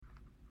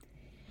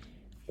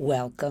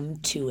Welcome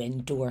to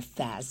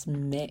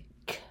Endorphasmic.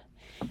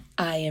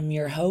 I am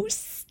your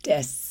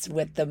hostess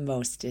with the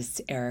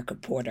mostest, Erica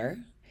Porter.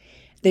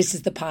 This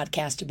is the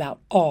podcast about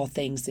all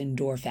things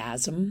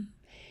endorphasm,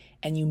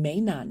 and you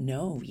may not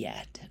know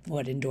yet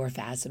what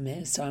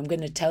endorphasm is, so I'm going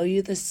to tell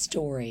you the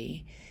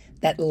story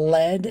that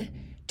led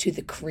to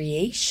the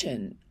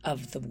creation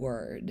of the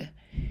word.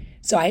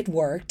 So I had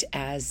worked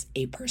as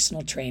a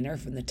personal trainer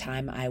from the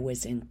time I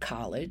was in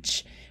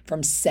college,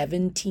 from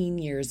 17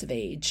 years of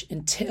age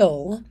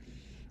until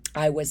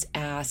I was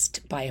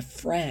asked by a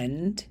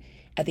friend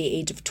at the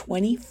age of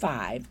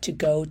 25 to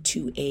go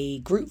to a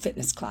group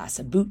fitness class,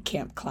 a boot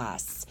camp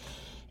class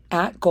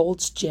at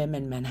Gold's Gym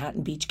in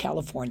Manhattan Beach,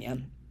 California.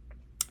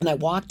 And I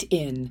walked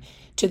in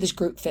to this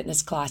group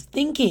fitness class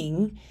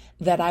thinking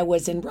that I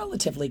was in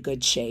relatively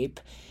good shape,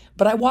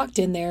 but I walked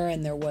in there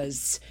and there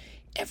was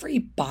every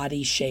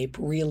body shape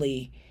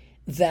really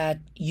that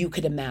you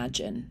could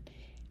imagine.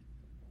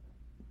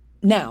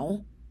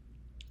 Now,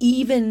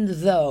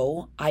 even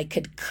though I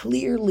could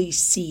clearly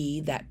see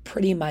that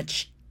pretty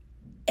much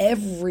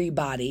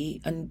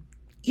everybody, and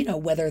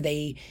whether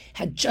they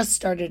had just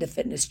started a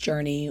fitness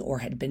journey or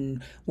had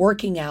been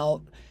working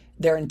out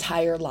their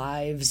entire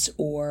lives,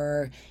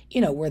 or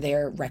were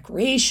there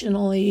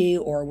recreationally,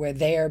 or were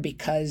there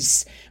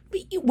because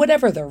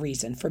whatever the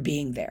reason for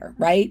being there,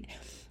 right?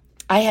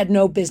 I had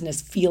no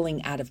business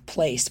feeling out of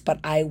place, but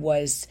I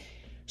was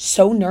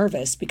so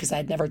nervous because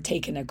I'd never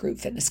taken a group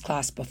fitness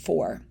class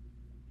before.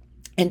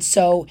 And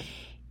so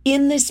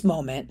in this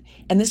moment,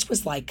 and this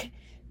was like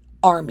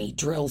Army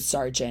drill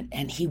sergeant,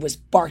 and he was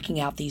barking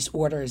out these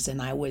orders, and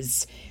I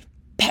was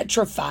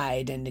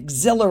petrified and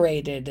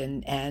exhilarated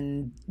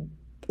and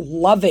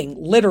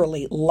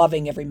literally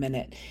loving every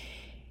minute.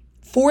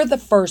 For the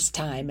first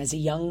time as a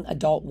young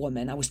adult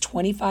woman, I was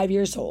 25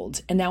 years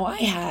old, and now I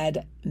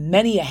had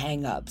many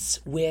hang-ups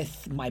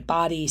with my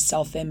body,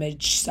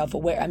 self-image,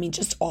 self-aware,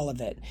 just all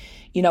of it.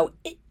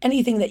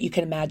 Anything that you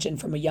can imagine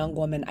from a young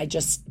woman, I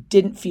just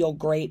didn't feel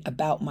great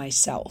about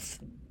myself.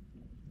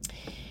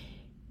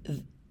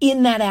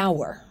 In that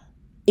hour,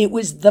 it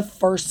was the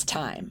first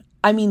time,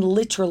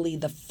 literally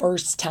the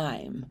first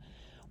time,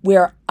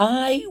 where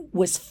I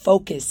was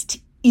focused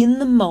in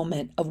the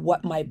moment of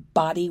what my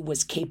body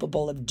was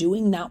capable of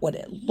doing, not what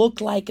it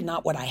looked like,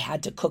 not what I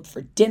had to cook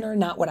for dinner,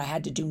 not what I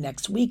had to do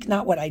next week,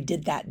 not what I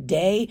did that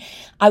day.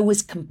 I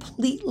was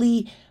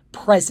completely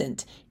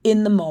present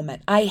in the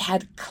moment. I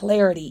had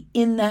clarity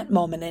in that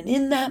moment. And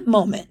in that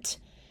moment,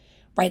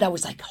 right, I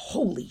was like,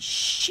 holy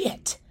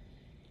shit,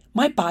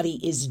 my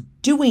body is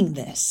doing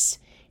this.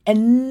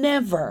 And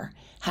never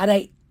had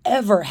I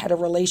ever had a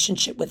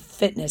relationship with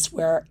fitness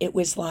where it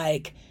was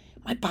like,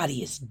 my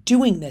body is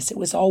doing this. It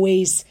was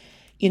always,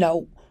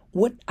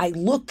 what I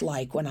looked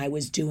like when I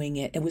was doing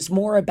it. It was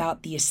more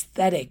about the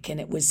aesthetic,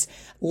 and it was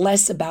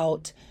less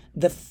about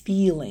the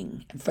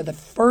feeling. And for the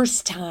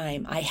first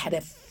time, I had a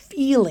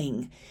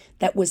feeling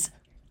that was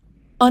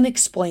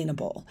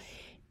unexplainable.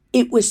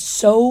 It was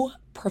so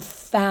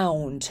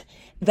profound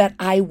that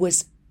I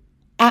was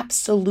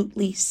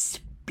absolutely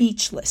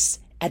speechless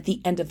at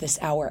the end of this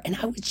hour. And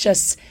I was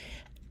just,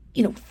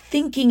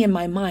 thinking in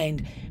my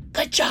mind,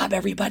 good job,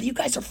 everybody. You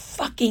guys are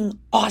fucking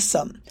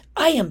awesome.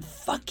 I am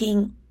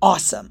fucking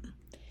awesome.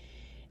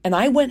 And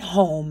I went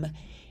home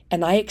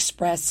and I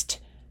expressed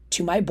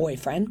to my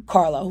boyfriend,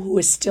 Carlo, who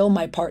is still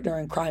my partner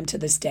in crime to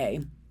this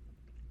day.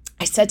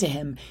 I said to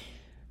him,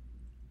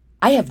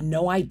 I have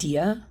no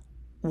idea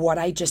what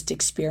I just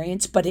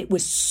experienced, but it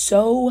was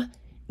so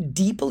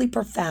deeply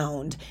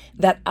profound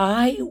that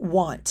I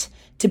want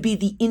to be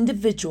the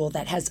individual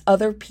that has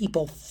other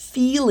people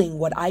feeling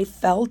what I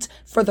felt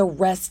for the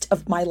rest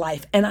of my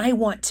life. And I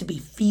want to be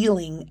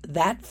feeling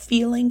that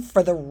feeling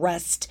for the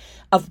rest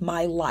of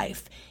my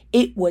life.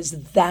 It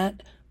was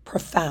that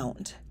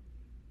profound.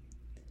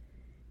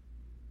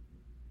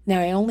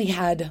 Now, I only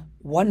had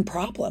one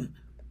problem.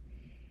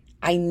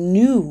 I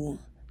knew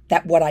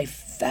that what I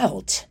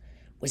felt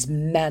was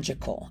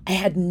magical. I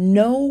had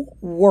no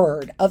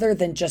word other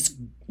than just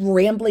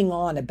rambling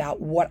on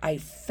about what I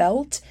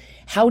felt,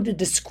 how to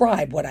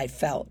describe what I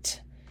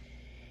felt.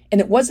 And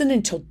it wasn't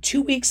until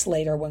 2 weeks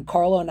later when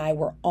Carlo and I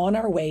were on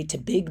our way to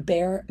Big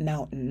Bear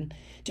Mountain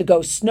to go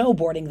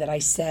snowboarding that I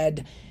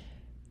said,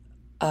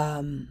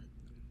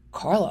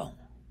 Carlo,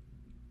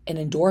 an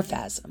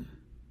endorphasm.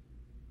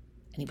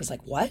 And he was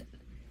like, what?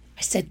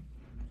 I said,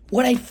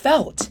 what I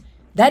felt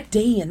that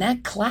day in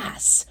that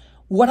class,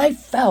 what I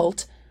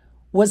felt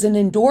was an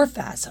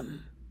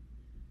endorphasm.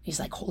 He's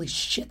like, holy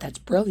shit, that's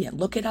brilliant.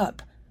 Look it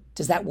up.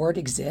 Does that word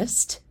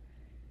exist?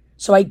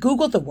 So I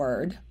Googled the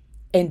word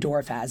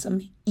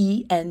endorphasm,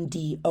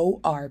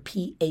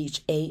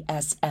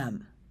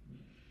 endorphasm.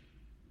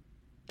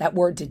 That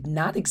word did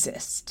not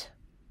exist.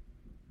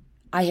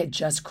 I had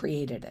just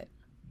created it.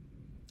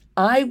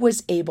 I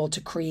was able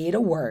to create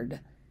a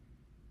word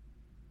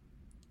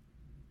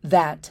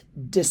that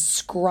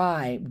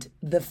described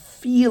the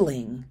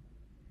feeling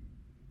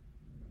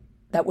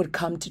that would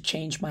come to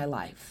change my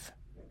life.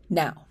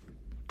 Now,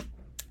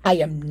 I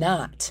am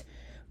not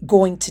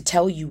going to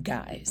tell you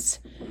guys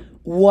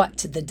what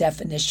the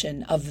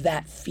definition of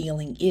that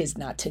feeling is,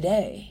 not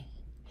today.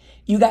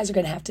 You guys are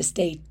going to have to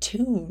stay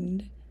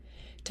tuned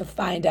to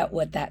find out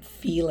what that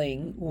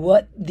feeling,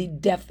 what the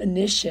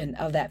definition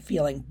of that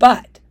feeling.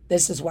 But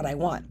this is what I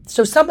want.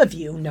 So some of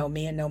you know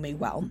me and know me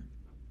well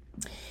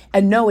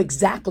and know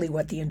exactly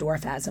what the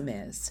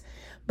endorphasm is.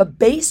 But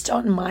based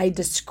on my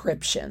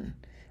description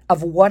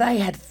of what I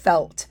had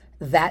felt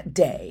that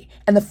day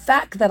and the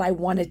fact that I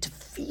wanted to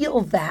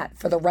feel that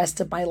for the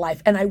rest of my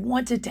life, and I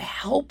wanted to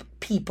help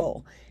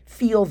people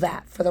feel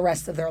that for the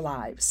rest of their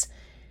lives,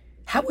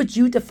 how would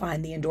you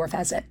define the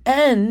endorphasm?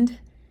 And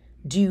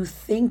do you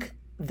think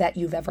that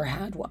you've ever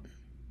had one?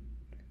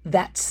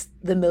 That's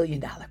the $1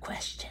 million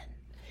question.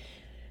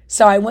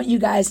 So I want you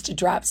guys to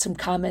drop some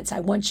comments. I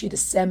want you to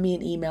send me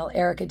an email,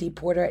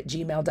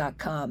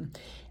 ericadporter@gmail.com,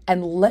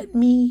 and let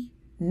me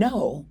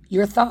know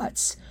your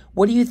thoughts.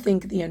 What do you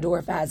think the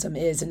endorphasm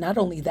is? And not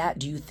only that,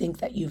 do you think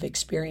that you've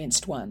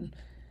experienced one?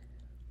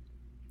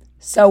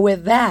 So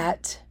with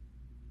that,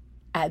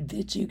 I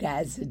bid you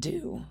guys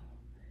adieu.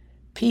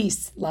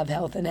 Peace, love,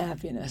 health, and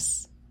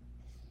happiness.